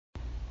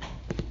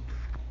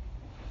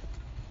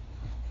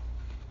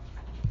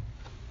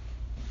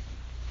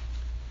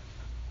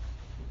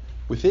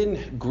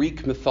Within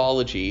Greek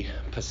mythology,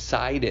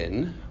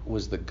 Poseidon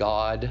was the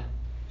god,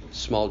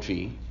 small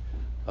g,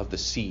 of the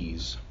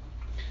seas.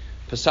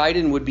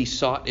 Poseidon would be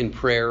sought in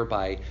prayer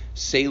by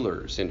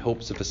sailors in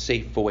hopes of a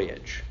safe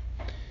voyage.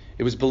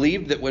 It was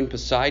believed that when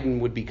Poseidon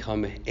would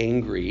become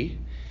angry,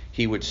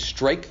 he would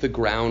strike the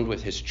ground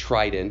with his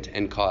trident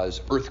and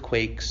cause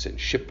earthquakes and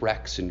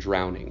shipwrecks and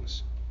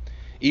drownings.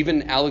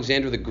 Even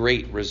Alexander the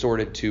Great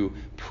resorted to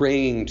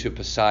praying to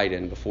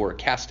Poseidon before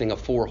casting a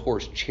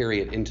 4-horse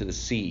chariot into the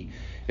sea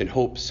in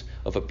hopes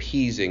of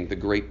appeasing the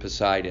great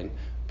Poseidon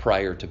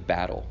prior to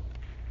battle.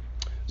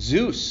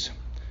 Zeus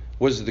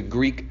was the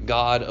Greek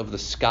god of the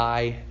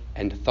sky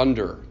and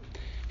thunder.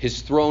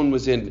 His throne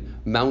was in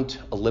Mount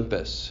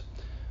Olympus.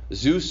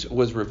 Zeus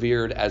was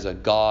revered as a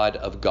god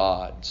of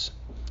gods,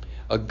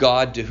 a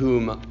god to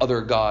whom other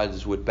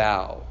gods would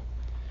bow.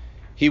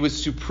 He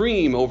was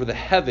supreme over the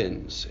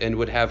heavens and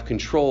would have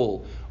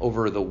control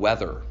over the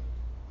weather.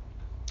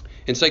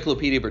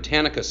 Encyclopedia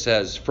Britannica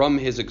says, from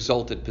his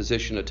exalted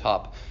position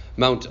atop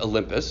Mount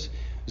Olympus,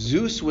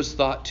 Zeus was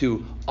thought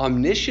to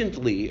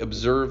omnisciently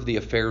observe the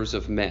affairs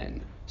of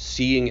men,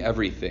 seeing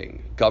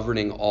everything,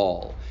 governing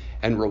all,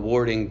 and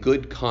rewarding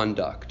good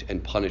conduct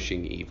and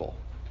punishing evil.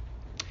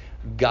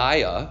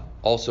 Gaia,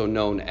 also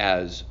known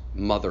as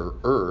Mother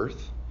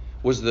Earth,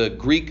 was the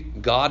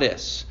Greek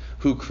goddess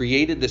who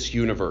created this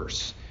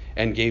universe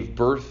and gave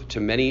birth to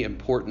many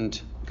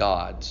important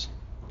gods.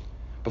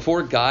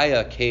 Before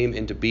Gaia came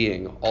into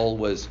being, all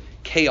was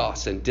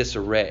chaos and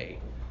disarray.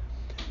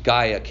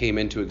 Gaia came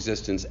into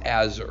existence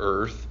as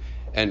Earth,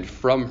 and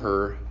from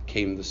her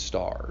came the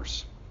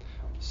stars.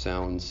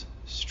 Sounds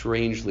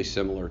strangely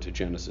similar to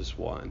Genesis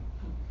 1.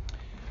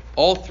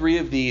 All three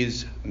of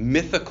these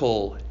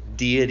mythical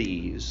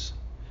deities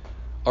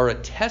are a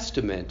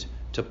testament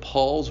to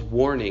Paul's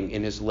warning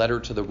in his letter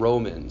to the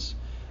Romans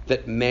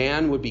that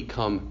man would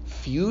become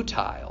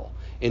futile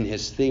in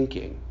his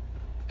thinking,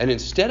 and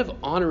instead of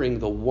honoring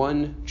the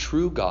one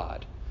true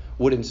God,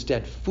 would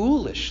instead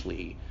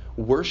foolishly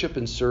worship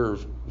and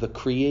serve the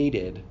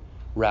created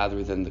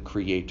rather than the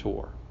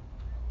creator.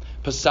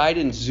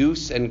 Poseidon,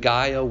 Zeus, and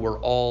Gaia were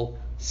all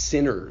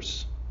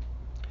sinners.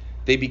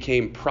 They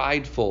became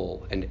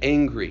prideful and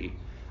angry.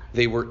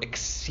 They were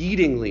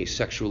exceedingly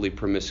sexually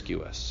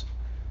promiscuous.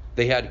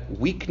 They had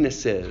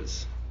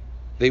weaknesses.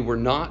 They were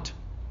not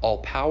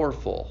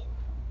all-powerful.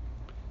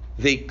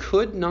 They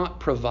could not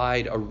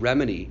provide a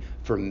remedy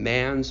for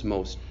man's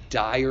most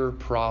dire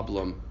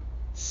problem,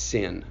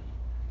 sin.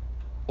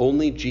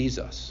 Only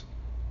Jesus,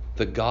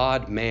 the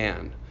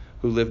God-man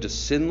who lived a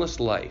sinless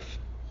life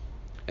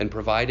and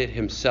provided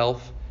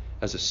himself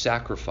as a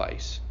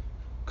sacrifice,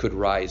 could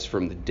rise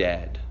from the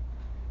dead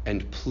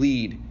and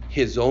plead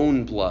his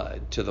own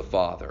blood to the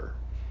Father,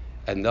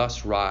 and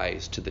thus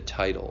rise to the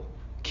title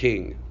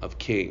King of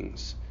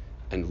Kings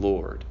and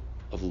Lord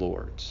of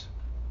Lords.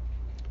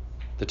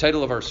 The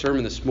title of our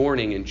sermon this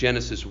morning in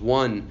Genesis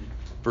 1,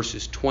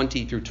 verses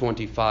 20 through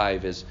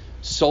 25 is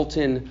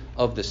Sultan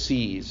of the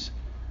Seas,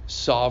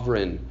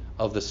 Sovereign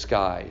of the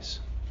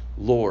Skies,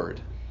 Lord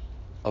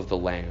of the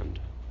Land.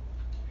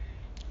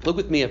 Look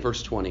with me at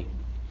verse 20.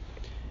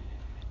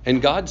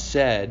 And God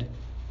said,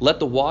 let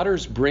the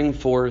waters bring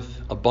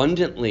forth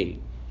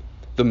abundantly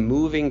the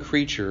moving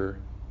creature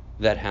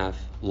that hath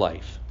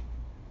life.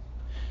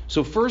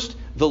 So first,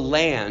 the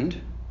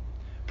land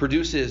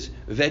produces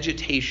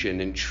vegetation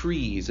and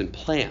trees and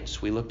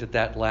plants. We looked at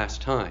that last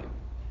time.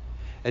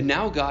 And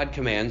now God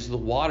commands the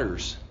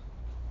waters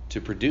to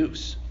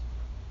produce.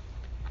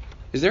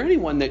 Is there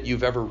anyone that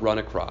you've ever run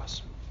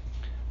across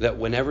that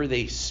whenever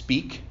they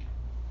speak,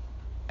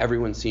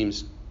 everyone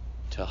seems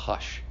to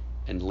hush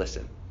and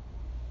listen?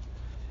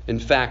 In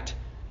fact,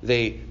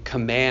 they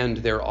command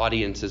their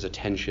audience's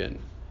attention,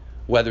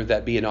 whether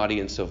that be an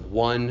audience of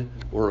one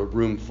or a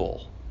room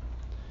full.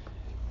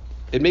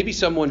 It may be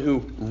someone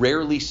who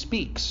rarely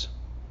speaks,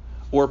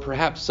 or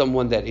perhaps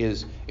someone that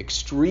is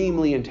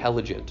extremely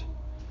intelligent,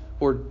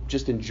 or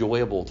just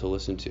enjoyable to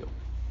listen to.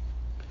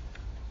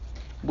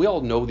 We all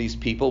know these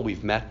people.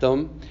 We've met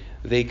them.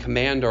 They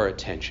command our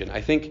attention.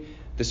 I think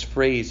this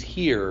phrase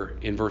here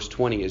in verse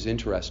 20 is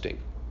interesting.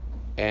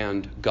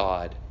 And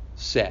God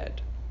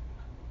said.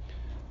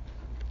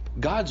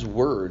 God's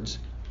words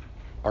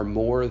are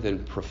more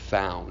than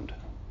profound.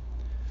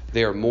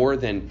 They are more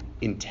than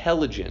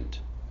intelligent.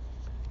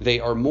 They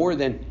are more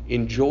than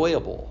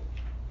enjoyable.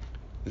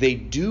 They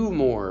do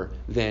more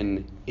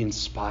than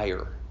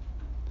inspire.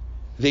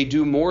 They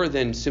do more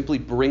than simply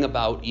bring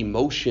about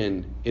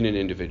emotion in an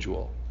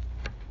individual.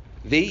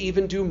 They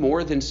even do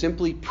more than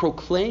simply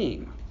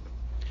proclaim.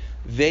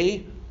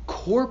 They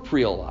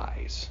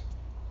corporealize.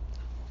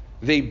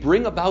 They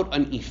bring about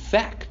an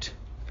effect.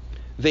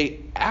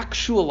 They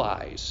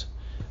actualize.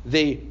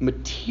 They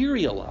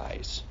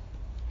materialize.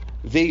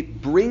 They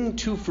bring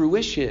to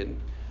fruition.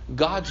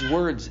 God's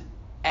words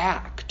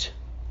act.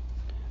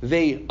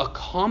 They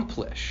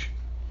accomplish.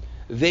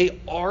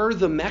 They are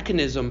the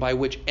mechanism by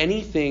which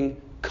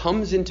anything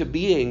comes into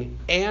being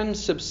and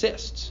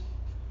subsists.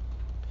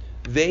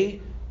 They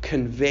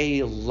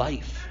convey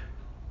life.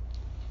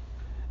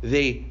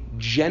 They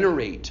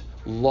generate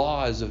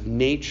laws of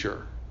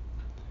nature,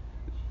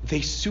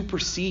 they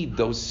supersede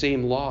those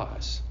same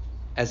laws,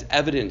 as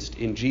evidenced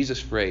in Jesus'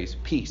 phrase,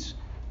 peace,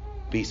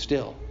 be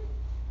still.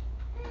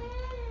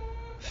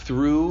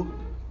 Through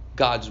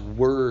God's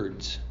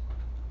words,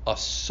 a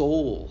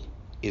soul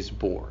is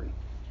born.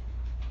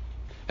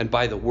 And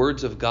by the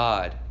words of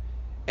God,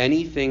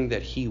 anything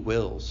that he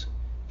wills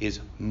is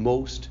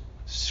most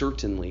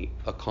certainly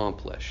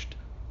accomplished.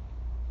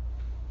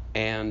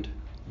 And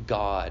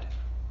God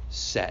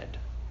said.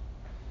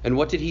 And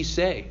what did he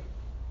say?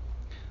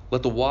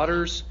 Let the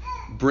waters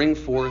bring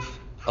forth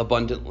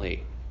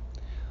abundantly.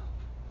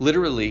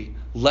 Literally,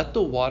 let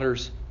the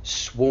waters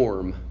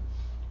swarm.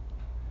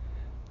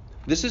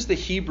 This is the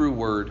Hebrew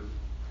word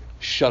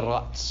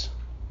sharatz.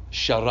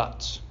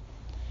 Sharatz.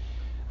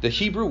 The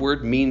Hebrew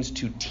word means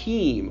to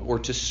teem or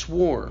to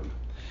swarm.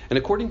 And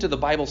according to the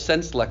Bible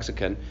Sense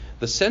Lexicon,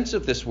 the sense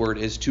of this word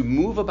is to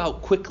move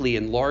about quickly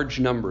in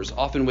large numbers,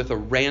 often with a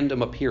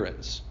random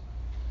appearance.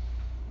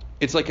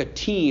 It's like a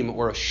team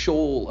or a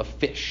shoal of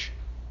fish.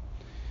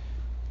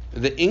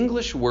 The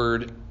English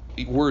words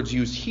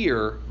used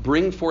here,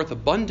 bring forth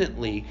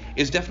abundantly,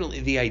 is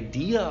definitely the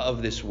idea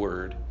of this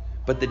word,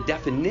 but the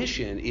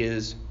definition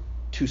is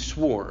to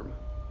swarm.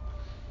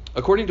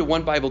 According to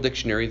one Bible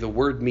dictionary, the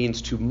word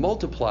means to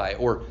multiply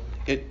or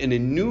an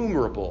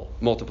innumerable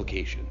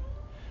multiplication.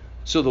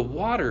 So the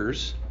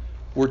waters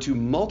were to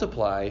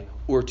multiply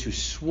or to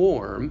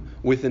swarm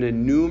with an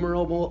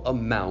innumerable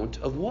amount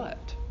of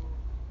what?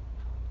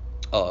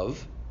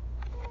 Of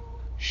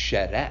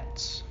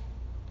sheretz.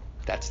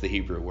 That's the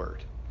Hebrew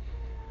word.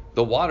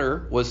 The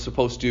water was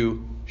supposed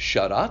to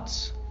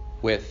sharatz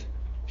with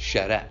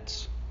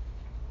sheretz.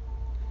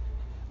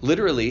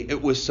 Literally,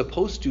 it was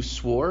supposed to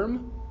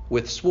swarm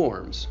with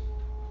swarms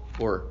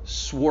or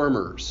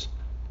swarmers.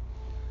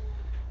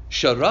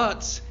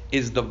 Sharatz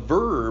is the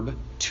verb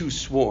to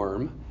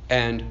swarm,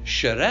 and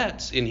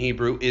sheretz in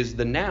Hebrew is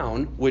the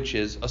noun, which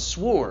is a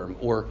swarm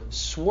or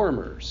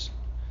swarmers.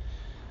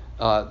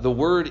 The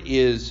word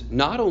is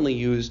not only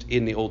used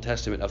in the Old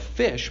Testament of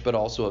fish, but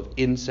also of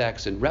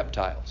insects and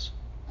reptiles.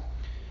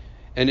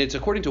 And it's,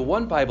 according to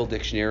one Bible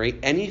dictionary,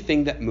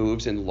 anything that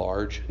moves in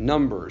large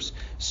numbers.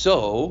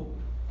 So,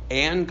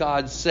 and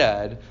God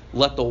said,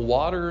 let the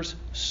waters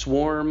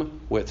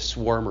swarm with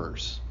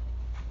swarmers.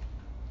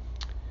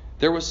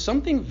 There was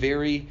something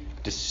very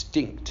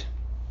distinct,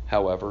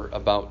 however,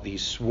 about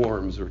these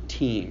swarms or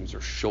teams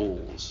or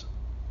shoals.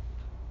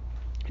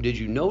 Did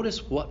you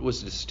notice what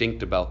was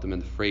distinct about them in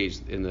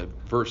the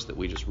verse that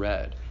we just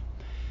read?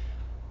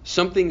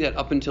 Something that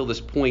up until this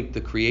point, in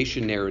the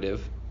creation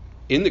narrative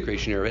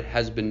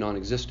has been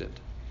non-existent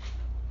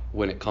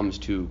when it comes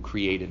to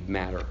created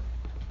matter.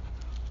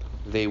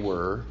 They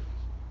were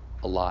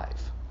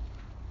alive.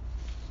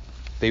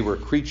 They were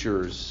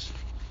creatures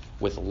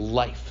with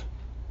life,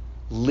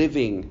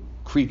 living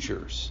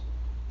creatures.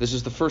 This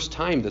is the first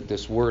time that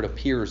this word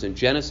appears in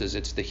Genesis.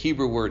 It's the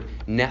Hebrew word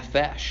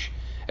nephesh.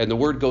 And the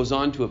word goes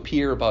on to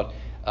appear about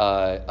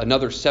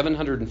another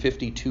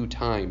 752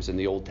 times in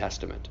the Old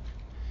Testament.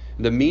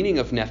 The meaning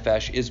of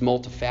nephesh is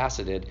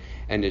multifaceted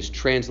and is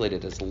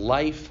translated as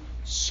life,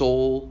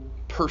 soul,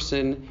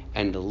 person,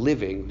 and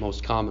living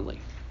most commonly.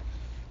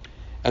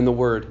 And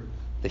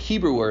the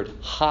Hebrew word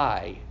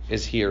chai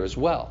is here as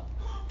well.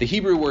 The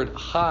Hebrew word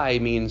chai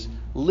means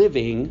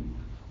living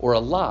or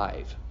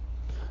alive.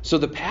 So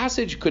the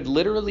passage could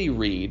literally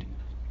read,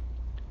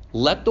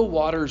 let the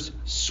waters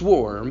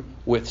swarm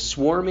with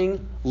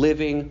swarming,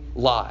 living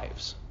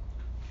lives.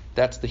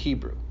 That's the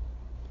Hebrew.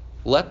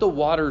 Let the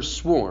waters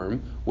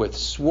swarm with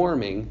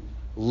swarming,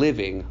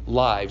 living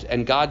lives.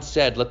 And God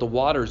said, let the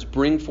waters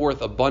bring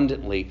forth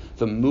abundantly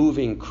the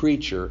moving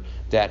creature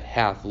that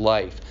hath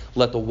life.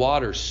 Let the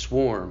waters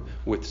swarm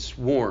with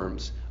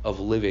swarms of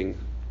living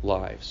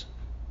lives.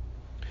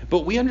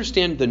 But we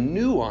understand the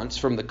nuance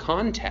from the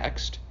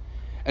context,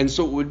 and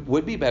so it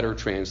would be better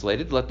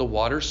translated, let the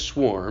waters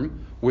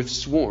swarm with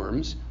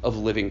swarms of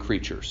living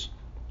creatures.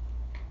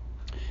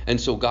 And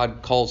so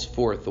God calls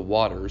forth the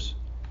waters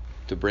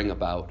to bring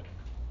about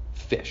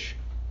fish.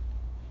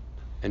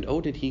 And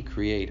oh, did he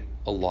create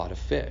a lot of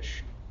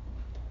fish.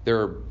 There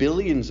are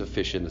billions of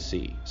fish in the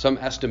sea. Some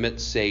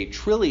estimates say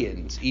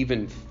trillions,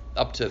 even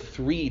up to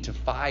 3 to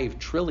 5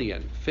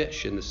 trillion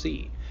fish in the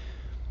sea.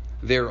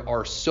 There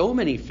are so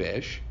many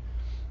fish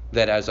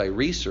that as I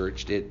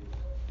researched it,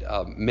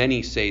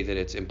 many say that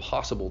it's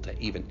impossible to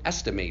even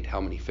estimate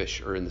how many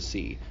fish are in the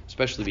sea,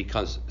 especially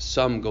because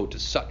some go to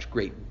such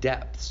great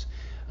depths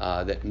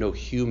that no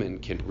human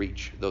can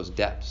reach those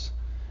depths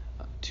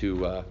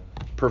to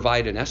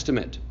provide an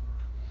estimate.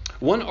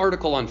 One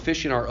article on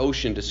fish in our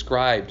ocean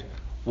described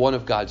one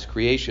of God's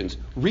creations,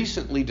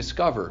 recently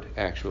discovered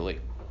actually.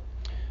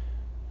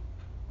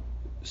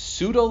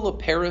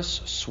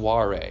 Pseudoleparus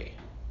soare,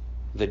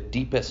 the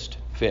deepest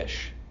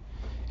fish.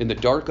 In the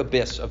dark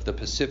abyss of the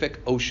Pacific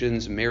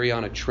Ocean's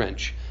Mariana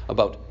Trench,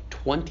 about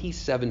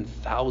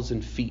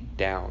 27,000 feet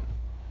down,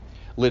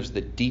 lives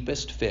the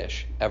deepest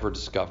fish ever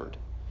discovered.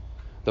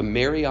 The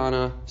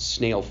Mariana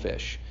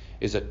snailfish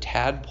is a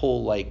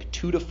tadpole-like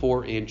 2 to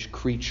 4 inch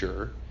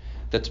creature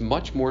that's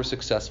much more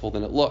successful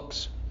than it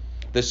looks.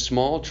 This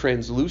small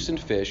translucent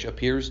fish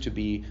appears to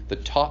be the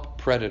top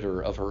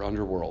predator of her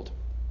underworld.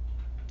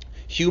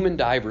 Human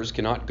divers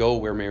cannot go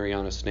where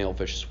Mariana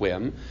snailfish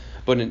swim,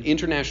 but an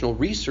international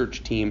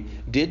research team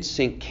did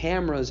sink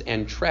cameras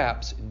and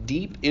traps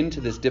deep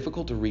into this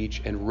difficult to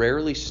reach and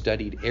rarely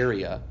studied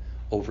area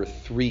over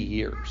 3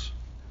 years.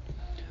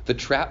 The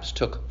traps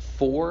took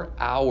 4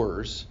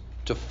 hours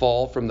to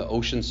fall from the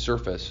ocean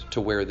surface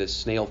to where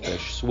this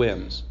snailfish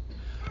swims.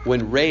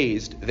 When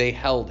raised, they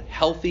held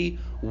healthy,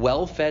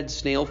 well-fed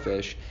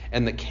snailfish,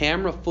 and the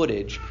camera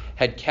footage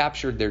had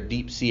captured their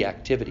deep-sea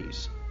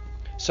activities.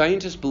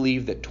 Scientists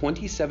believe that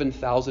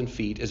 27,000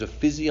 feet is a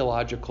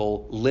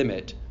physiological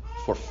limit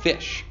for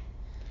fish,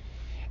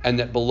 and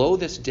that below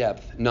this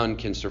depth, none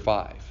can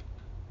survive.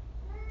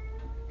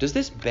 Does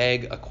this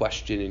beg a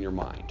question in your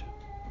mind?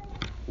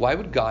 Why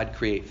would God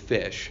create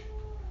fish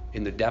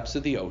in the depths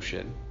of the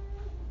ocean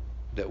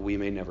that we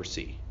may never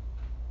see?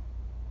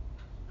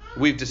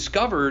 We've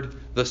discovered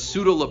the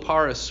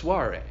Pseudoleparus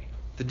soare,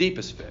 the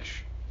deepest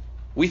fish.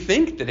 We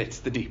think that it's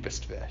the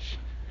deepest fish.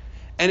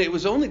 And it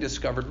was only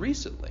discovered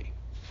recently.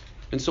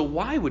 And so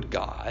why would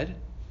God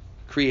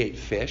create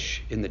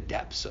fish in the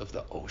depths of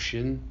the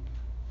ocean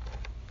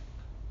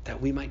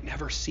that we might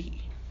never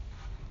see?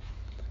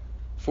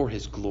 For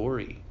his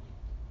glory.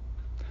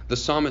 The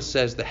psalmist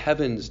says the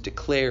heavens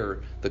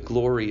declare the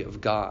glory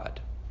of God,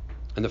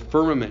 and the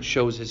firmament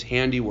shows his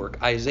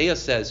handiwork. Isaiah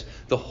says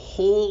the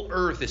whole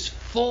earth is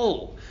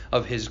full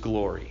of his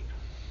glory.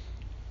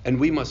 And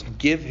we must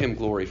give him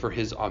glory for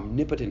his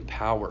omnipotent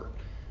power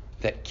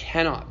that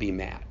cannot be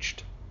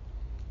matched.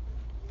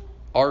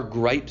 Our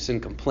gripes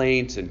and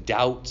complaints and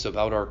doubts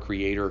about our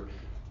Creator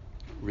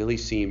really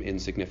seem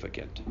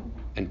insignificant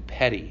and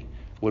petty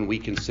when we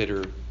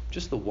consider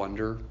just the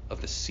wonder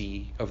of the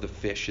sea, of the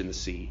fish in the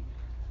sea.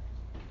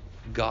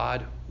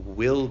 God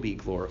will be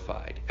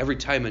glorified. Every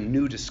time a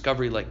new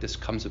discovery like this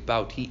comes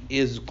about, he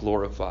is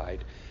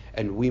glorified,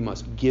 and we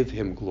must give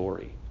him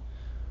glory.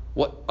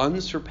 What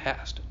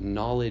unsurpassed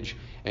knowledge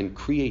and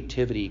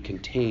creativity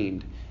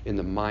contained in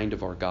the mind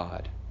of our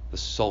God, the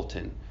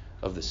Sultan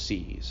of the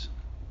seas.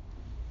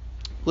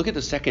 Look at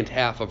the second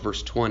half of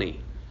verse 20.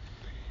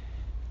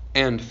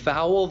 And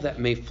fowl that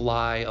may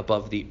fly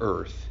above the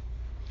earth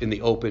in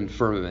the open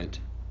firmament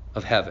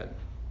of heaven.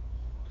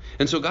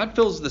 And so God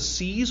fills the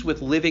seas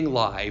with living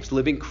lives,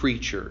 living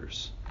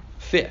creatures,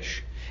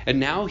 fish. And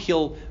now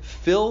he'll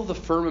fill the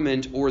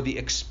firmament, or the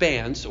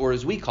expanse, or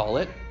as we call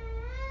it,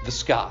 the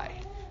sky.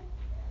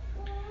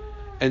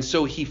 And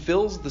so he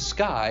fills the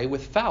sky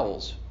with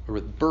fowls, or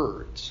with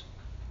birds.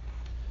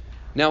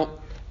 Now,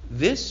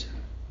 this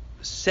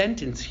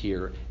sentence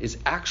here is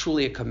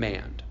actually a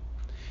command.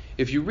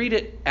 If you read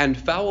it, and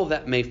fowl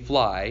that may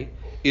fly,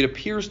 it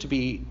appears to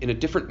be in a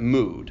different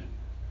mood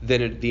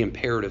than the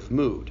imperative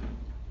mood.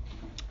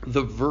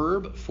 The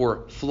verb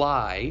for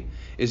fly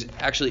is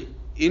actually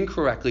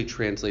incorrectly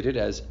translated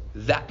as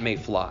that may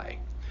fly.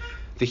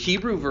 The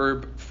Hebrew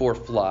verb for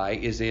fly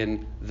is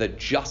in the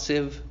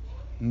jussive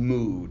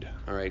mood.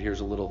 All right, here's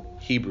a little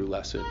Hebrew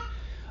lesson.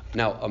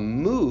 Now, a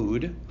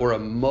mood or a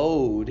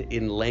mode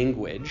in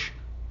language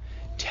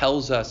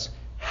tells us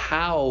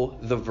how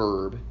the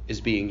verb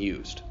is being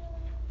used.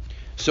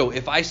 So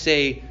if I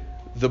say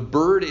the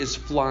bird is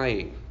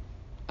flying,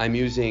 I'm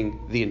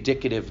using the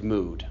indicative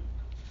mood.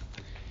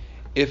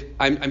 If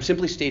I'm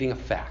simply stating a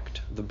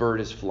fact, the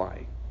bird is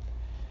flying.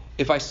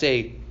 If I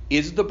say,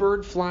 is the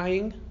bird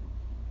flying?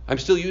 I'm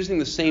still using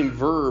the same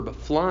verb,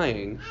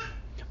 flying,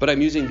 but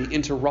I'm using the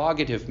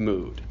interrogative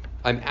mood.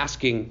 I'm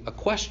asking a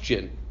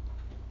question.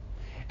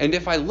 And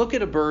if I look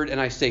at a bird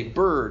and I say,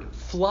 bird,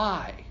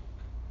 fly,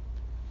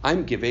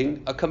 I'm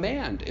giving a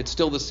command. It's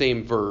still the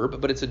same verb,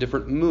 but it's a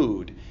different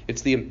mood.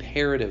 It's the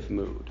imperative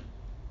mood.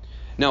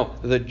 Now,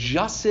 the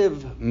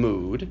jussive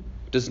mood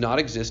does not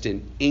exist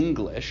in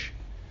English,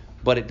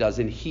 but it does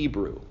in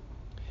Hebrew.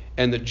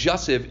 And the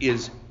jussive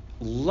is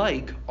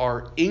like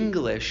our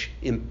English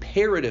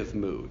imperative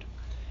mood.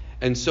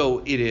 And so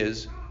it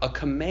is a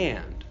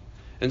command.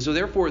 And so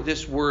therefore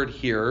this word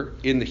here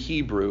in the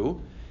Hebrew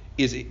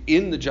is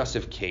in the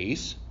jussive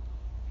case.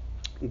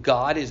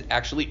 God is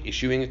actually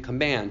issuing a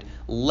command.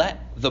 Let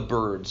the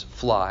birds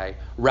fly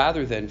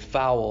rather than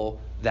fowl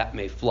that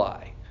may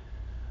fly.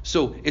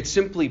 So it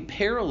simply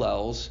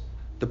parallels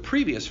the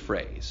previous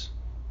phrase.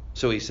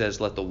 So he says,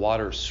 let the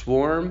waters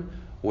swarm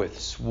with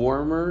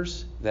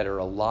swarmers that are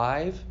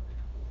alive,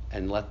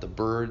 and let the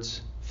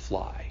birds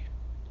fly.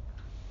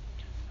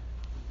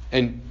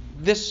 And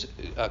this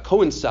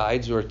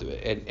coincides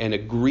and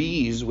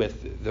agrees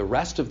with the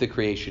rest of the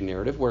creation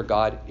narrative, where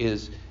God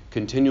is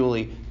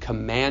continually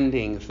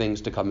commanding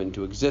things to come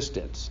into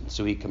existence.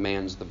 So he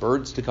commands the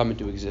birds to come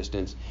into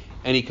existence,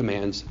 and he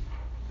commands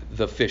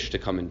the fish to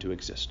come into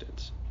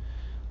existence.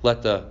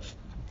 Let the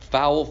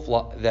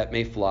fowl that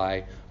may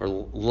fly, or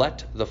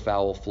let the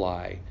fowl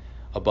fly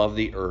above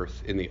the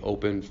earth in the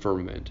open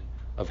firmament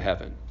of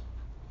heaven.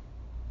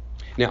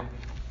 Now,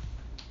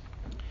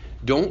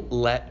 Don't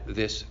let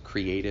this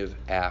creative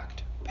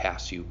act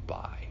pass you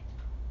by.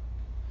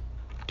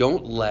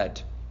 Don't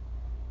let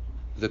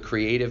the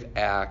creative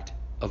act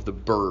of the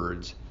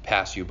birds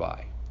pass you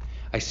by.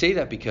 I say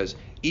that because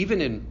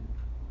even in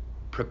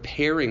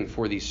preparing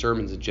for these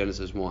sermons in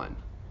Genesis 1,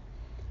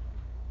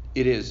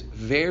 it is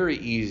very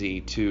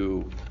easy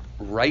to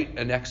write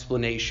an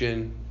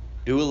explanation,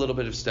 do a little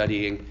bit of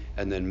studying,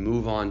 and then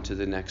move on to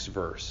the next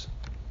verse.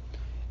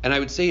 And I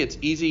would say it's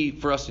easy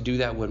for us to do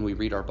that when we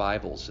read our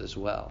Bibles as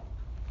well.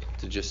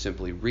 To just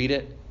simply read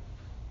it,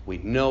 we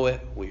know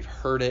it, we've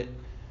heard it,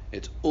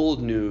 it's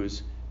old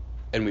news,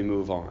 and we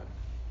move on.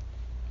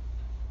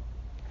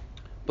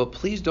 But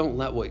please don't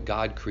let what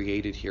God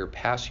created here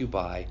pass you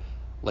by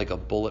like a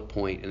bullet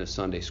point in a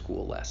Sunday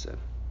school lesson.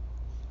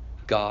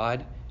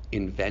 God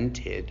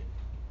invented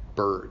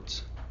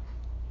birds.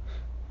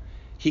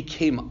 He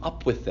came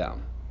up with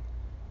them.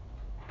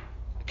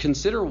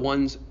 Consider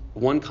one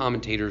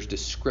commentator's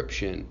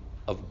description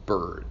of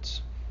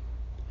birds.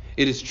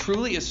 It is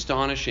truly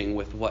astonishing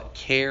with what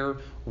care,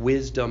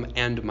 wisdom,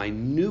 and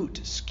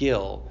minute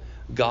skill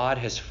God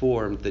has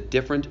formed the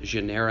different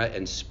genera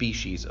and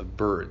species of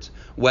birds,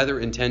 whether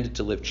intended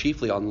to live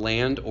chiefly on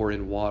land or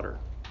in water.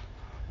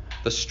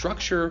 The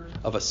structure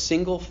of a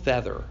single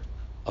feather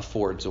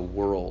affords a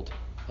world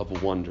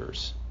of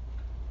wonders.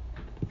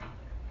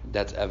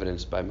 That's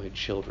evidenced by my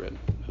children,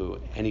 who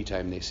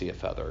anytime they see a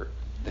feather,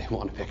 they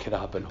want to pick it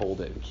up and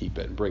hold it and keep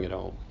it and bring it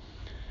home,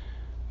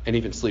 and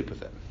even sleep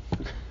with it.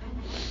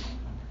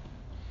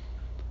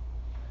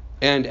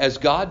 And as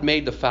God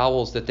made the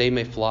fowls that they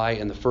may fly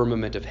in the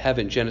firmament of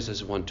heaven,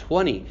 Genesis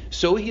 1:20,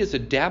 so he has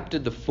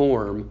adapted the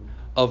form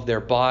of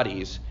their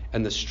bodies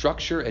and the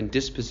structure and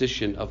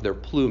disposition of their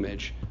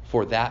plumage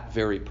for that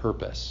very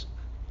purpose.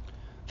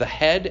 The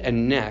head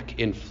and neck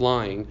in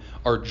flying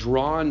are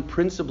drawn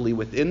principally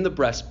within the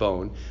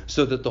breastbone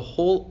so that the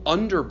whole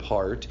under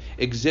part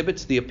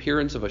exhibits the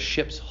appearance of a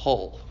ship's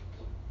hull.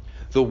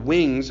 The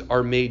wings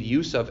are made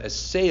use of as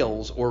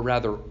sails, or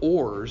rather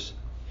oars,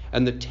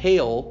 and the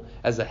tail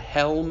as a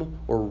helm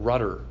or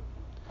rudder.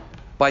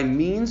 By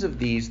means of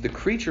these, the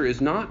creature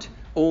is not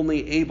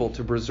only able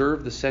to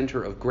preserve the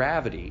center of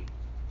gravity,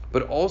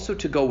 but also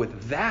to go with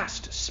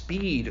vast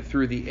speed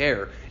through the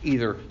air,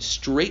 either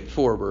straight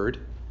forward,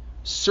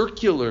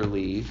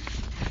 circularly,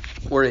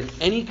 or in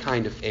any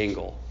kind of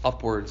angle,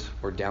 upwards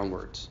or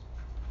downwards.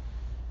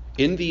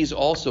 In these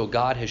also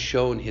God has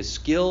shown his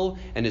skill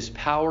and his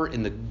power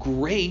in the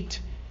great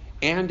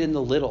and in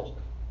the little,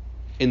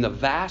 in the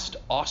vast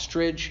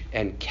ostrich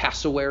and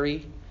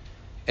cassowary,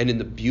 and in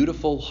the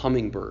beautiful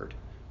hummingbird,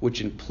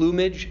 which in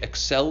plumage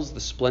excels the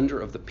splendor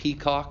of the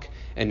peacock,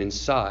 and in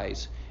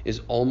size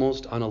is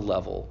almost on a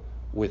level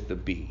with the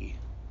bee."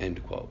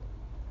 End quote.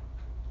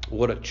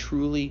 What a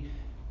truly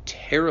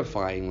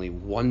terrifyingly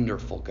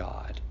wonderful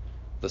God,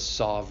 the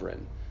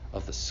sovereign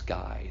of the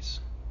skies.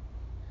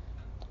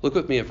 Look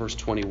with me at verse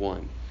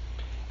 21.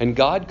 "And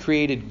God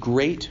created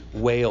great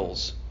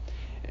whales,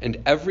 and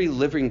every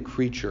living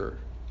creature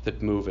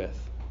that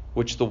moveth,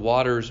 which the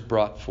waters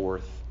brought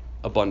forth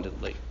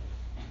abundantly."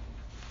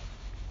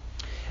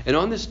 And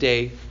on this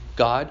day,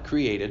 God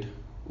created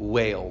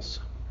whales.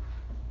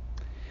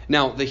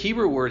 Now, the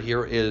Hebrew word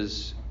here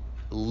is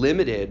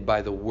limited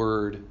by the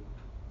word,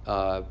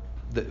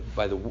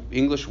 by the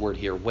English word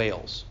here,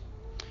 whales.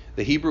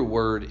 The Hebrew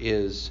word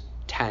is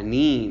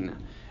tanin,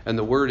 and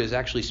the word is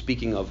actually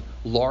speaking of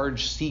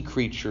large sea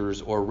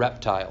creatures or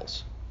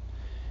reptiles.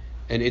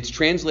 And it's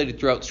translated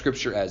throughout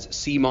Scripture as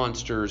sea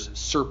monsters,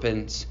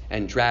 serpents,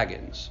 and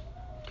dragons.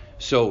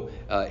 So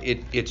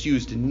it's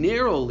used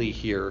narrowly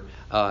here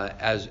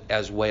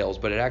as whales,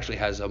 but it actually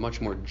has a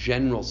much more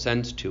general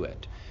sense to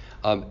it,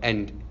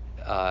 and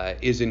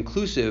is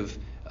inclusive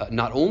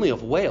not only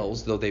of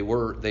whales, though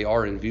they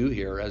are in view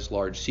here as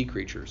large sea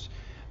creatures,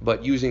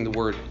 but using the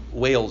word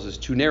whales is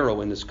too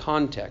narrow in this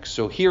context.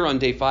 So here on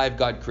day 5,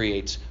 God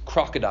creates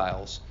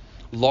crocodiles,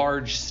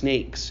 large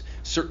snakes,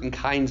 certain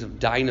kinds of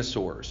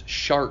dinosaurs,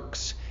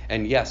 sharks,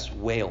 and yes,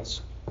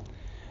 whales.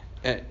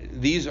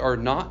 These are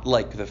not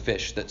like the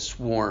fish that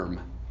swarm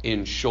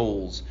in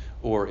shoals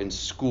or in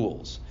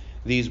schools.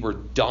 These were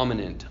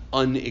dominant,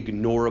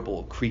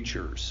 unignorable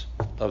creatures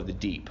of the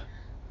deep.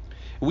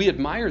 We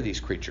admire these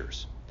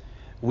creatures.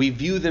 We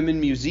view them in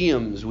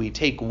museums. We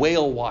take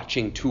whale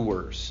watching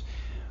tours.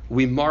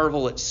 We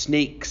marvel at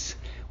snakes.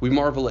 We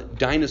marvel at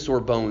dinosaur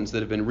bones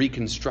that have been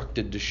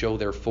reconstructed to show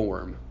their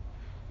form.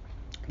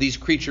 These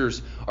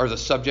creatures are the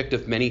subject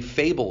of many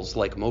fables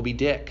like Moby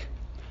Dick.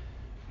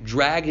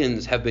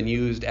 Dragons have been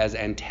used as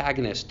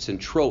antagonists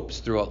and tropes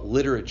throughout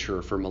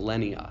literature for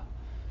millennia.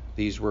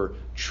 These were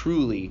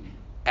truly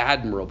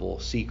admirable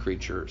sea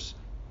creatures.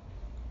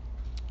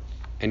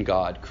 And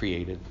God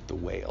created the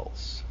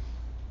whales.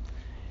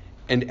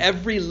 "And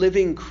every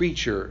living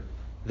creature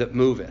that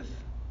moveth,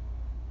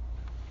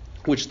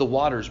 which the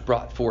waters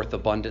brought forth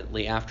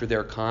abundantly after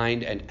their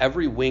kind, and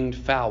every winged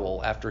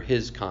fowl after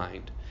his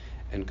kind.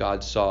 And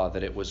God saw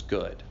that it was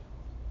good."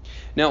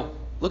 Now,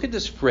 look at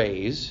this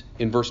phrase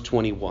in verse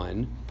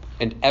 21,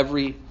 "and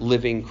every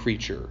living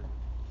creature."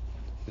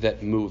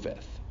 that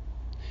moveth.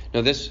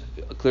 Now, this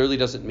clearly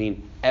doesn't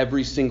mean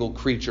every single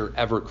creature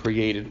ever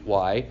created.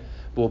 Why?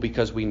 Well,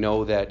 because we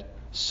know that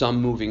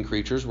some moving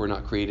creatures were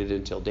not created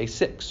until day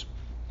 6.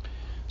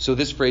 So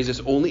this phrase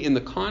is only in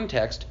the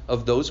context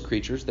of those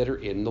creatures that are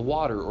in the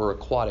water, or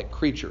aquatic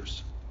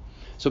creatures.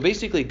 So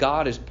basically,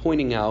 God is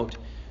pointing out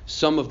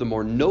some of the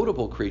more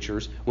notable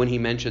creatures when he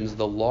mentions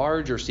the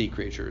larger sea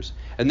creatures.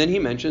 And then he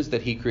mentions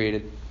that he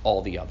created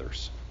all the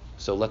others.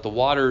 So let the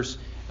waters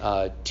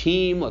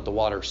teem, let the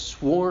waters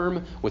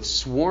swarm with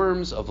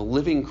swarms of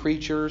living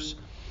creatures.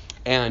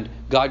 And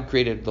God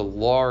created the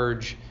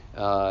large,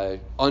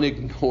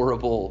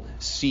 unignorable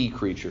sea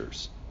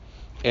creatures.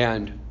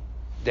 And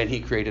then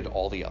he created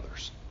all the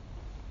others.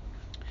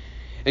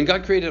 And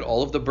God created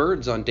all of the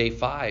birds on day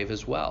 5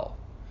 as well.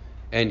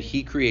 And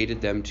he created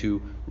them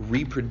to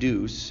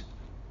reproduce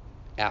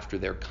after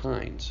their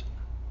kinds.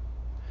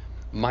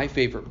 My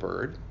favorite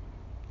bird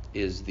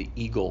is the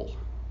eagle.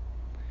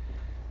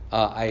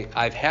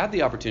 I've had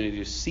the opportunity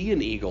to see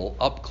an eagle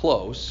up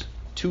close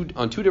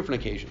on 2 different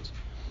occasions.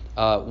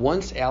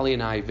 Once Allie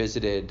and I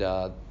visited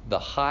the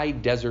High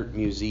Desert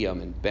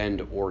Museum in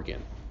Bend,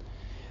 Oregon.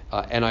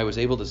 And I was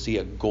able to see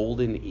a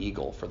golden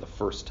eagle for the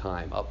first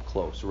time up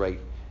close, right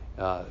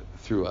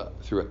through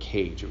a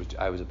cage.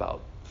 I was about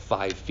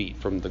 5 feet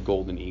from the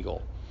golden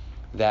eagle.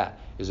 That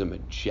is a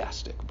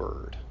majestic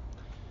bird.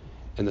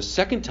 And the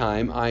second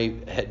time, I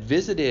had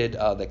visited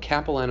the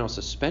Capilano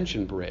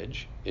Suspension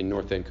Bridge in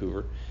North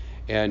Vancouver,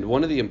 and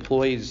one of the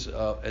employees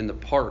in the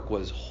park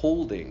was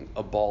holding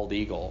a bald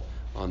eagle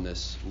on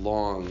this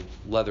long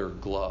leather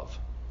glove.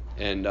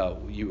 And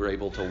you were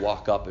able to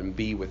walk up and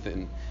be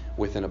within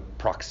a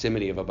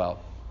proximity of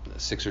about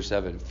 6 or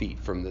 7 feet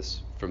from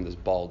this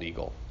bald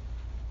eagle.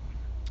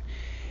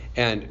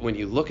 And when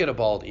you look at a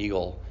bald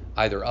eagle,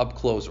 either up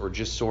close or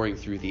just soaring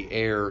through the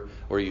air,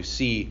 or you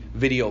see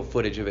video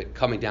footage of it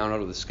coming down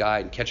out of the sky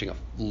and catching a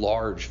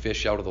large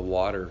fish out of the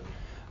water,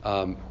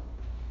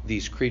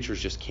 these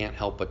creatures just can't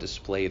help but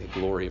display the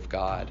glory of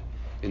God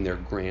in their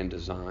grand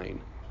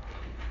design.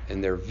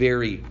 And their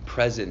very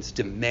presence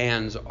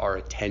demands our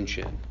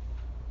attention.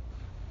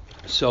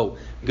 So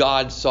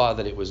God saw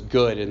that it was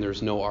good, and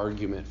there's no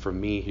argument from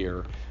me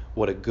here.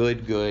 What a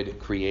good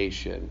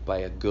creation by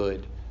a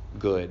good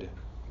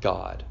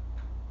God.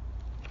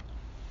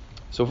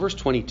 So verse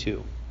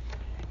 22,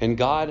 and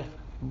God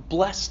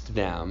blessed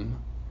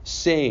them,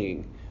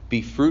 saying,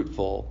 be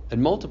fruitful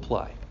and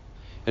multiply,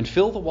 and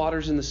fill the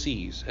waters in the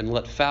seas, and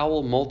let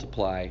fowl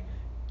multiply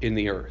in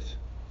the earth.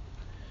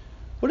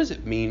 What does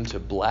it mean to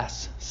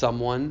bless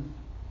someone?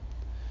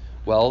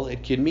 Well,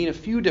 it can mean a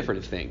few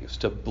different things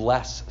to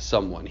bless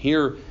someone.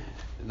 Here,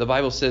 the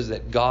Bible says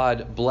that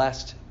God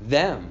blessed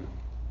them.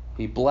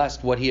 He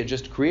blessed what he had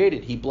just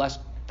created. He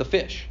blessed the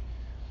fish,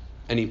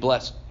 and he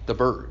blessed the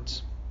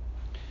birds.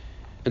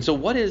 And so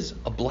what is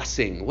a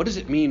blessing? What does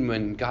it mean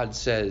when God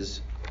says,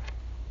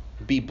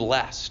 be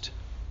blessed?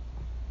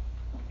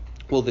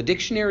 Well, the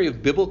Dictionary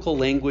of Biblical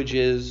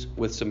Languages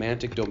with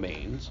Semantic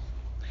Domains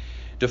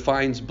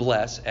defines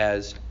bless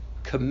as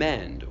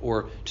commend,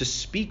 or to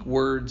speak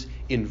words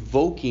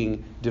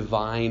invoking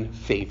divine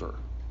favor.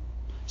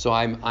 So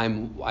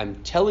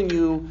I'm telling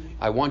you,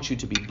 I want you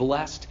to be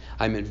blessed.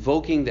 I'm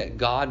invoking that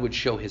God would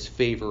show his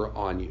favor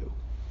on you.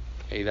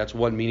 Okay, that's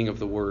one meaning of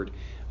the word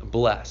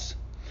bless.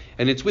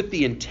 And it's with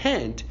the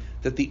intent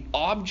that the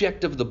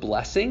object of the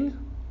blessing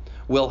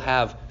will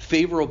have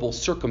favorable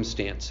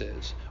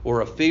circumstances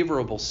or a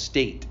favorable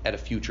state at a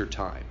future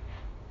time.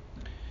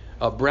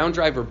 Brown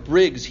Driver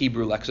Briggs'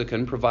 Hebrew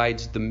lexicon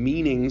provides the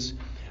meanings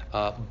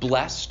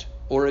blessed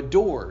or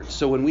adored.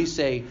 So when we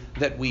say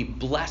that we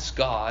bless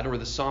God, or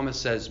the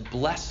psalmist says,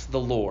 bless the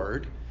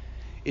Lord,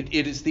 it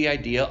is the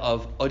idea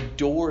of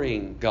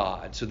adoring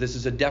God. So this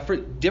is a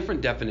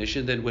different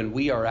definition than when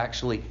we are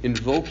actually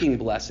invoking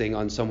blessing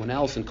on someone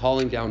else and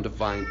calling down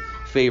divine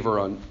favor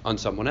on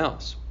someone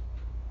else.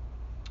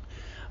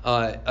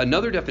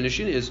 Another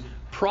definition is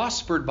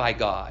prospered by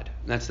God.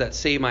 And that's that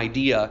same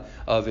idea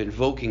of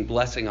invoking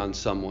blessing on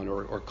someone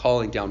or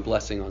calling down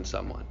blessing on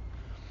someone.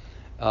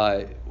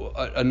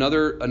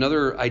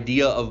 Another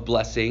idea of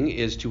blessing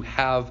is to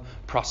have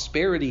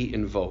prosperity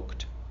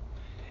invoked.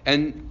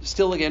 And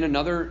still again,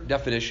 another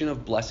definition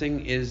of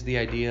blessing is the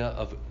idea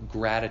of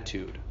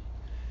gratitude.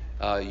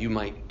 You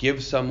might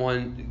give some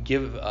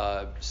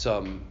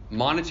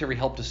monetary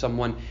help to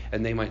someone,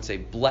 and they might say,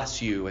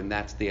 bless you, and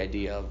that's the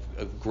idea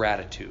of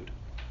gratitude.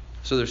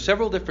 So there's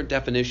several different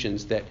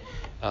definitions that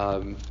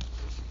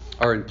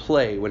are in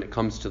play when it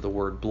comes to the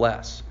word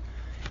bless.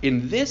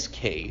 In this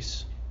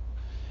case,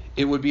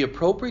 it would be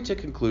appropriate to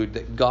conclude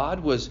that God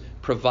was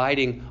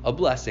providing a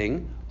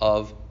blessing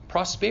of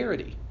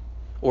prosperity,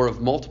 or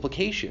of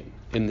multiplication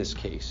in this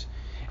case.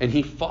 And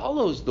he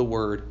follows the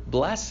word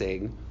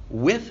blessing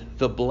with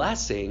the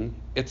blessing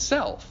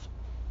itself.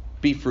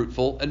 Be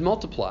fruitful and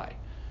multiply.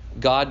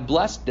 God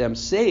blessed them,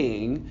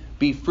 saying,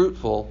 be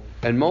fruitful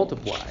and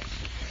multiply.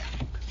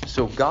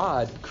 So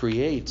God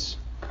creates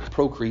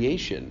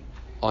procreation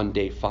on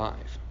day 5.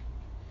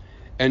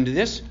 And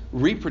this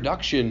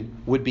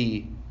reproduction would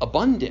be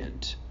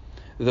abundant.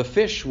 The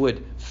fish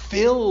would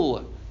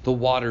fill the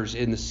waters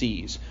in the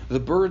seas. The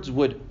birds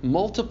would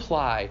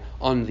multiply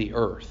on the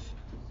earth.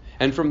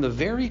 And from the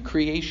very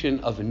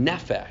creation of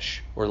nephesh,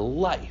 or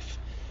life,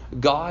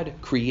 God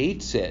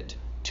creates it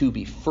to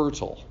be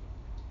fertile.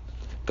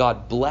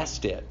 God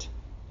blessed it.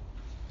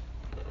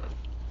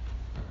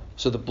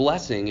 So the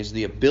blessing is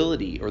the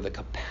ability or the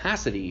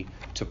capacity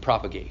to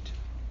propagate.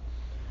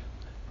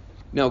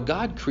 Now,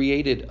 God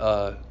created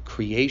a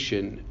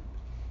creation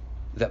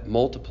that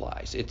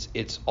multiplies.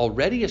 It's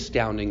already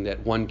astounding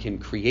that one can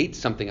create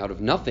something out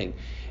of nothing.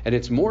 And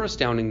it's more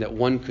astounding that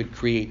one could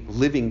create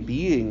living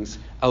beings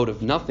out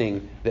of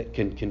nothing that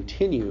can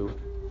continue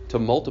to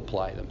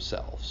multiply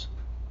themselves.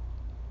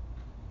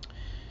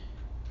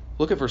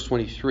 Look at verse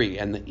 23.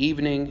 And the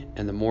evening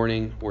and the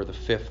morning were the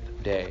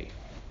fifth day.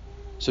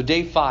 So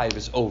day 5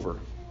 is over.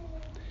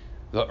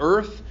 The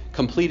earth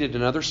completed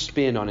another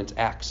spin on its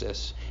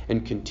axis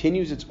and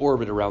continues its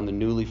orbit around the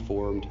newly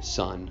formed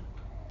sun.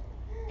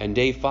 And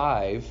day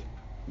 5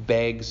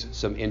 begs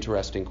some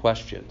interesting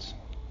questions.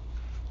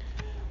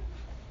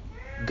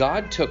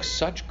 God took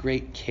such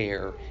great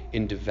care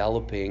in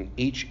developing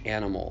each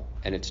animal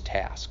and its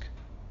task.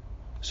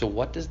 So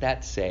what does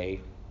that say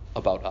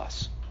about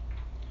us?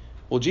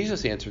 Well,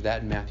 Jesus answered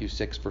that in Matthew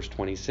 6, verse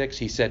 26.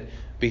 He said,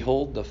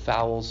 "Behold the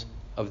fowls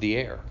of the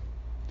air.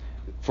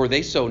 For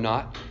they sow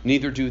not,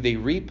 neither do they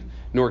reap,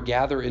 nor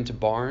gather into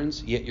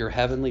barns, yet your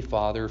heavenly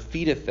Father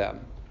feedeth them.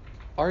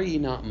 Are ye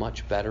not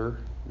much better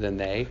than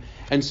they?"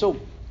 And so,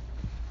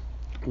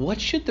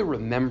 what should the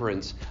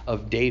remembrance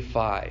of day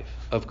 5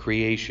 of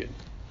creation,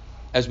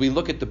 as we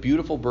look at the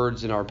beautiful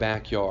birds in our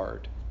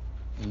backyard,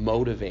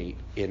 motivate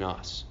in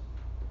us?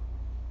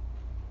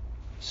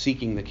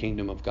 Seeking the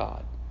kingdom of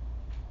God.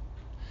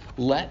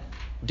 Let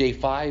day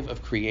 5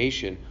 of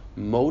creation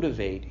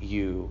motivate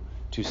you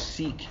to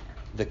seek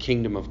the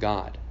kingdom of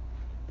God.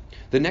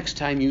 The next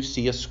time you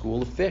see a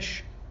school of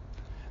fish,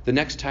 the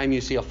next time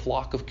you see a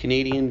flock of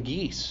Canadian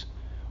geese,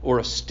 or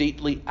a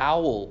stately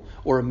owl,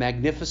 or a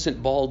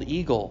magnificent bald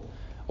eagle,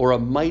 or a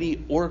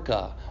mighty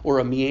orca, or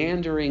a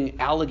meandering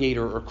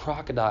alligator or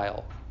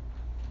crocodile,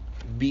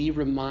 be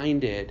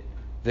reminded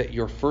that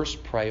your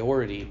first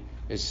priority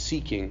is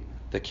seeking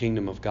the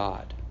kingdom of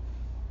God.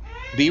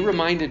 Be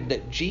reminded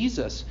that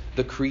Jesus,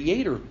 the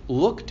Creator,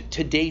 looked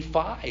to day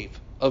 5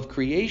 of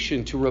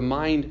creation to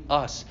remind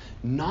us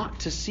not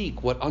to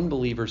seek what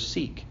unbelievers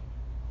seek.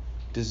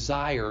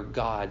 Desire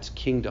God's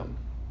kingdom.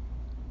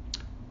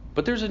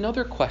 But there's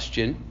another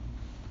question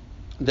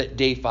that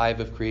day 5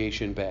 of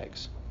creation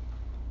begs.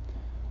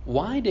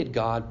 Why did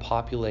God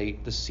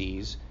populate the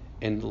seas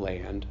and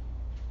land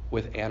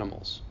with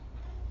animals?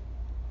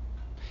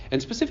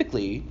 And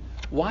specifically,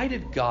 why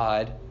did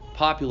God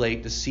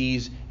populate the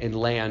seas and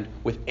land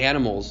with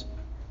animals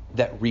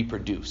that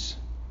reproduce?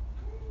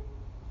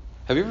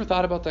 Have you ever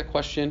thought about that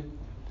question?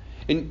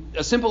 And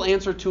a simple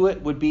answer to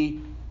it would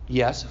be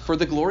yes, for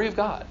the glory of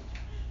God.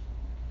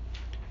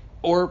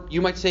 Or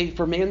you might say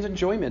for man's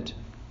enjoyment.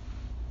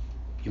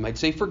 You might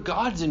say for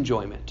God's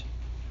enjoyment.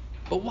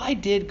 But why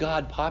did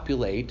God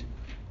populate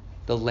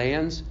the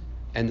lands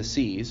and the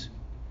seas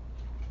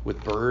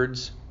with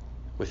birds,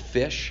 with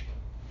fish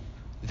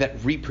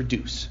that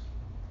reproduce?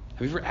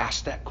 Have you ever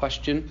asked that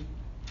question?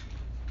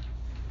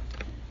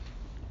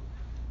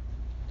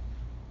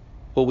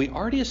 Well, we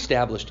already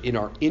established in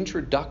our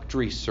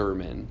introductory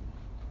sermon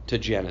to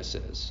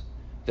Genesis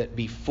that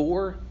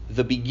before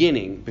the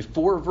beginning,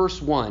 before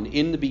verse 1,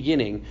 in the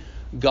beginning,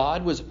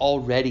 God was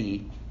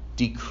already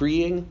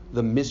decreeing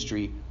the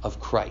mystery of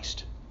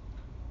Christ.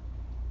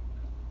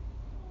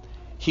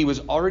 He was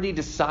already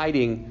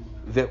deciding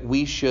that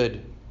we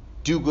should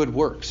do good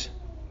works.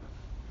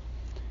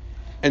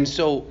 And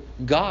so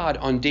God,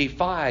 on day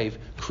 5,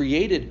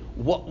 created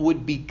what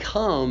would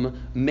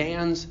become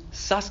man's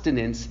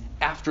sustenance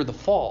after the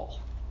fall.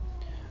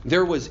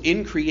 There was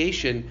in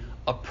creation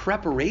a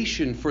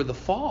preparation for the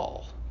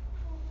fall.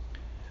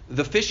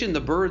 The fish and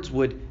the birds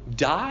would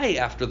die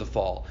after the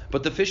fall,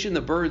 but the fish and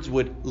the birds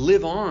would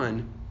live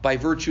on by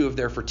virtue of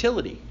their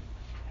fertility.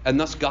 And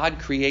thus God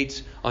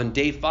creates on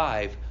day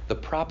 5 the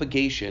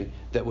propagation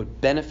that would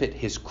benefit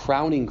his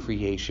crowning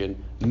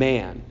creation,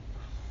 man.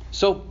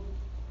 So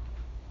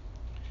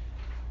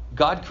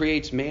God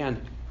creates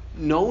man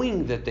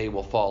knowing that they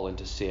will fall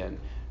into sin,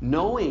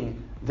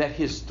 knowing that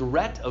his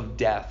threat of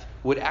death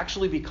would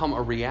actually become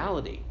a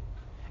reality.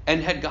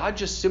 And had God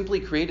just simply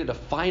created a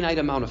finite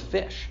amount of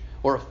fish,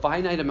 or a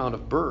finite amount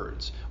of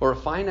birds, or a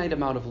finite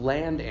amount of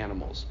land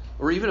animals,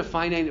 or even a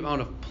finite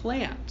amount of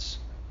plants,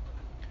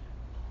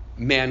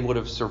 man would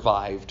have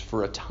survived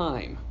for a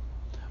time.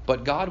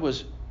 But God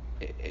was,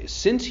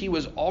 since he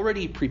was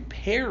already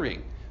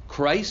preparing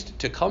Christ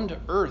to come to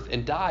earth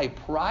and die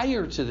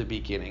prior to the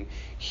beginning,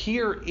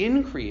 here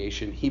in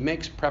creation, he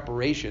makes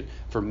preparation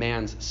for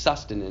man's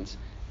sustenance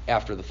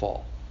after the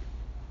fall.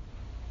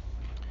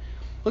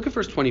 Look at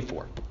verse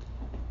 24.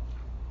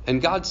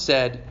 And God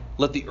said,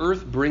 "Let the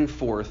earth bring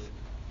forth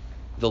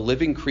the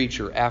living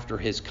creature after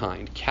his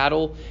kind,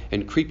 cattle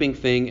and creeping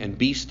thing and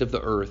beast of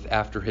the earth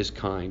after his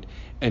kind."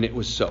 And it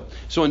was so.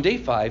 So on day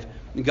 5,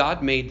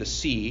 God made the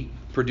sea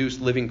produce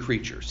living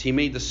creatures. He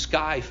made the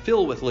sky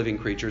fill with living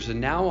creatures. And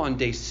now on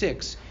day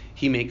 6,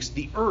 he makes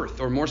the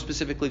earth, or more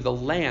specifically the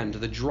land,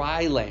 the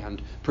dry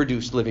land,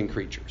 produce living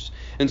creatures.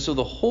 And so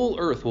the whole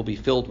earth will be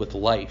filled with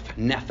life,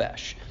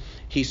 nephesh.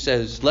 He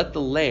says, let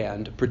the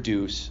land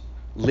produce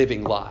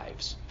living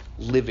lives.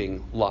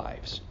 Living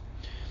lives.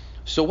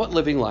 So what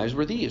living lives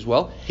were these?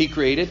 Well, he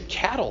created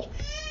cattle,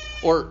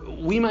 or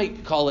we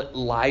might call it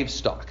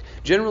livestock.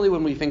 Generally,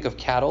 when we think of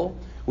cattle,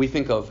 we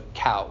think of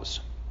cows.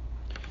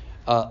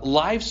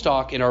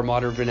 Livestock in our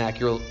modern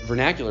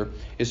vernacular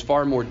is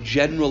far more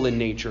general in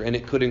nature, and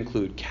it could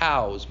include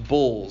cows,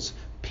 bulls,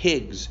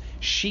 pigs,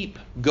 sheep,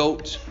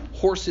 goats,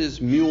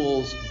 horses,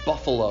 mules,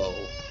 buffalo,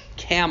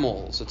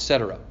 camels,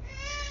 etc.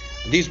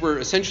 These were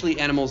essentially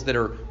animals that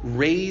are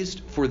raised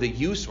for the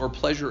use or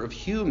pleasure of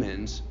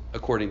humans,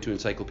 according to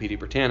Encyclopedia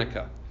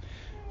Britannica.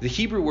 The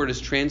Hebrew word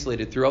is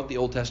translated throughout the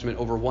Old Testament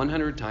over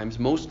 100 times,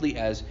 mostly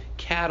as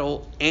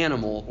cattle,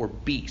 animal, or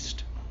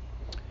beast.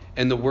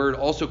 And the word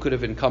also could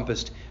have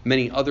encompassed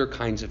many other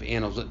kinds of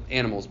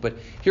animals. But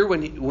here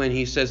when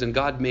he says, and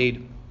God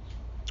made,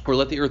 or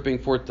let the earth bring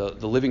forth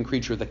the living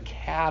creature, the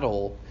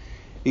cattle,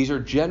 these are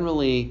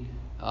generally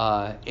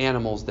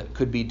animals that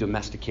could be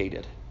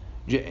domesticated.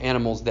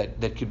 Animals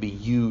that could be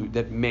used,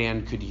 that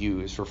man could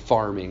use for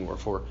farming or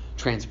for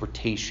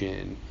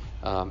transportation,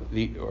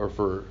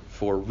 or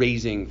for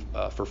raising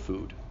for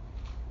food.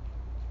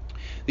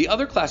 The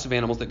other class of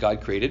animals that God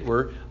created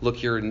were, look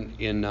here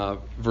in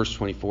verse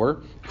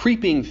 24,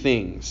 creeping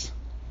things.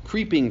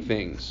 Creeping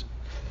things.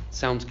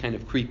 Sounds kind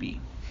of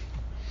creepy.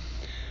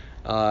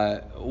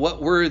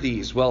 What were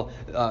these? Well,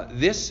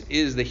 this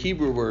is the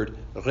Hebrew word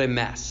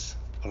remes.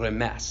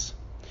 Remes.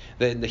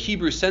 The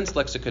Hebrew sense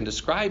lexicon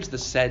describes the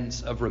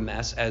sense of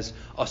remes as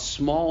a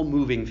small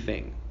moving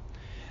thing,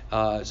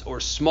 or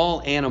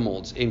small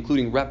animals,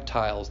 including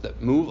reptiles that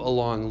move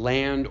along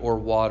land or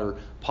water,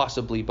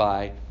 possibly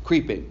by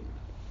creeping.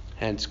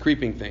 Hence,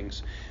 creeping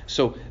things.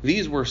 So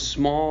these were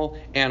small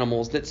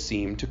animals that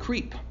seem to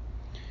creep.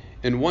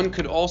 And one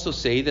could also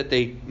say that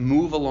they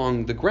move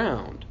along the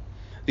ground.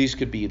 These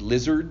could be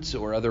lizards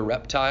or other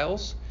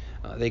reptiles.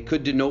 They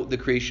could denote the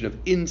creation of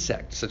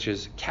insects, such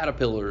as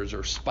caterpillars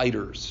or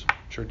spiders,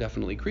 which are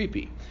definitely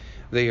creepy.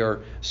 They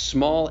are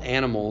small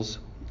animals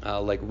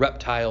like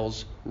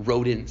reptiles,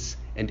 rodents,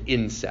 and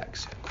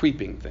insects,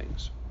 creeping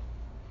things.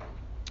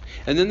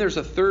 And then there's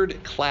a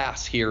third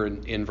class here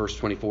in verse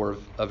 24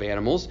 of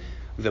animals,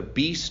 the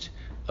beast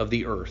of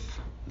the earth.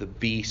 The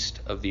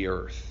beast of the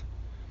earth.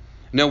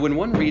 Now, when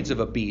one reads of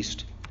a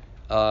beast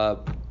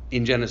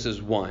in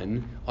Genesis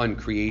 1 on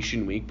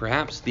Creation Week,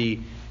 perhaps the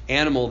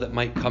animal that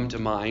might come to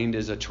mind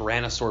is a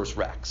Tyrannosaurus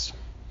Rex,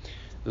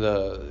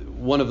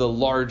 one of the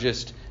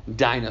largest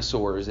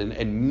dinosaurs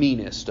and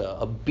meanest,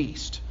 a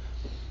beast.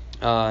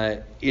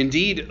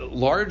 Indeed,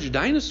 large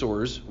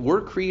dinosaurs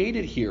were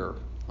created here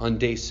on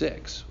day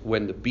 6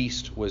 when the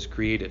beast was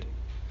created.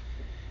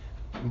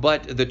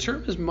 But the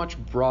term is much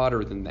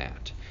broader than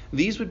that.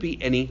 These would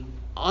be any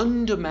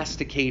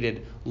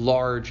undomesticated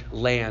large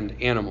land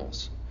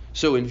animals.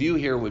 So in view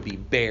here would be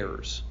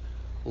bears,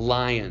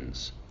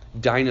 lions,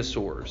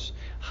 dinosaurs,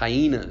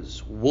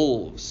 hyenas,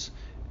 wolves,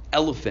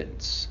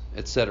 elephants,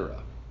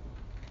 etc.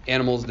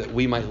 Animals that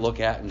we might look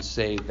at and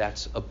say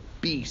that's a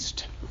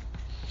beast.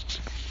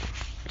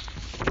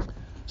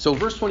 So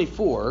verse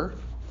 24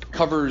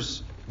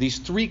 covers these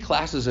 3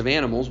 classes of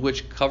animals,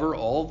 which cover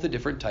all the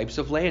different types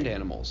of land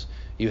animals.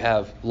 You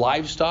have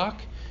livestock,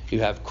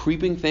 you have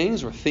creeping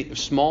things, or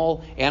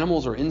small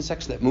animals or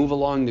insects that move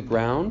along the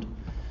ground,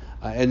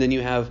 and then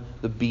you have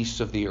the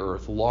beasts of the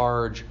earth,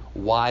 large,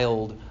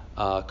 wild,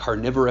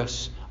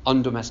 carnivorous,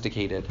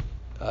 undomesticated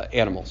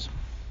animals.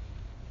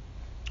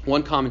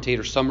 One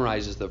commentator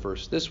summarizes the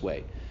verse this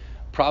way: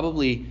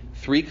 probably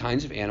 3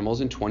 kinds of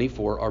animals in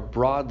 24 are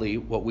broadly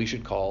what we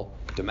should call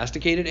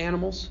domesticated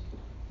animals,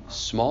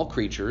 small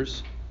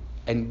creatures,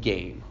 and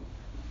game.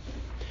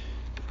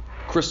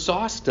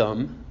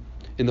 Chrysostom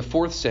in the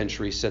 4th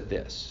century said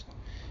this: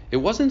 it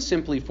wasn't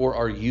simply for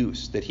our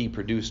use that he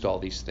produced all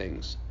these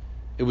things.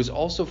 It was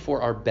also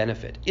for our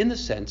benefit, in the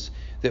sense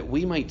that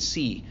we might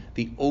see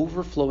the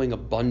overflowing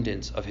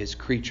abundance of his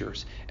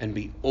creatures and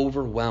be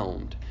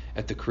overwhelmed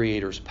at the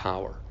Creator's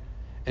power,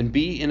 and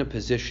be in a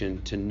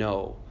position to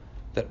know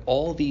that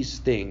all these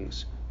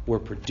things were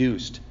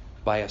produced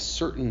by a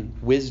certain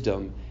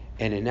wisdom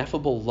and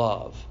ineffable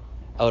love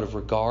out of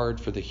regard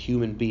for the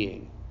human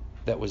being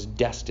that was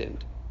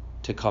destined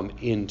to come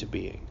into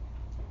being.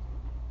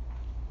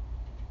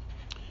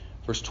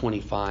 Verse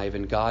 25,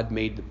 and God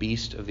made the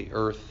beast of the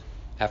earth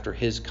after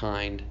his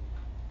kind,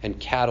 and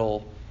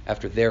cattle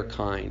after their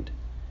kind,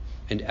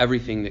 and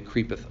everything that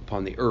creepeth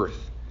upon the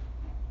earth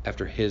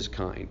after his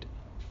kind.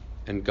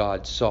 And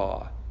God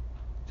saw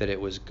that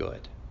it was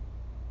good.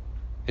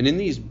 And in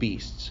these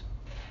beasts,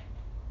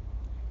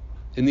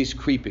 in these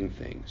creeping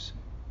things,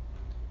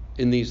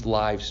 in these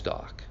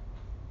livestock,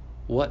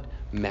 what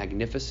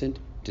magnificent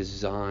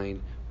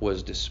design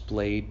was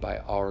displayed by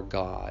our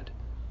God,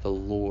 the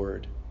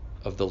Lord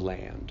of the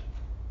land.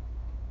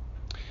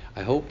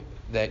 I hope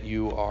that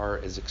you are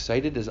as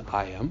excited as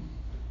I am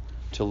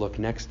to look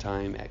next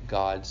time at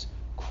God's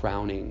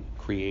crowning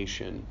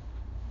creation,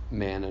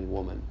 man and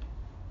woman.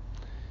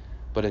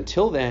 But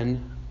until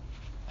then,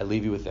 I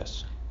leave you with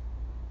this.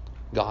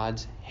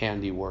 God's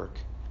handiwork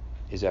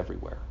is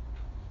everywhere.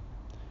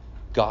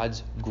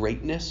 God's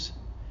greatness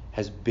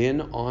has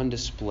been on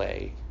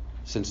display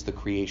since the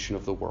creation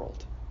of the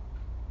world.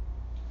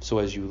 So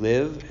as you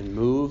live and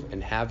move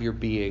and have your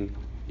being,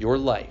 your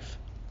life,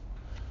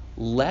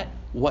 let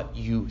what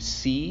you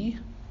see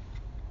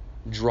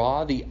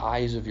draw the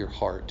eyes of your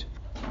heart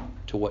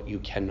to what you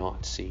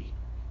cannot see.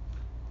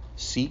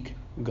 Seek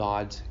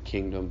God's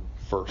kingdom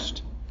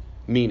first,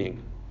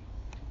 meaning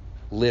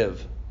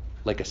live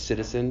like a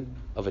citizen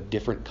of a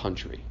different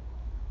country,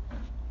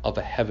 of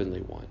a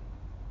heavenly one.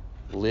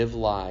 Live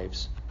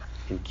lives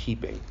in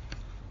keeping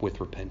with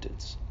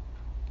repentance.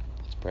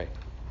 Let's pray.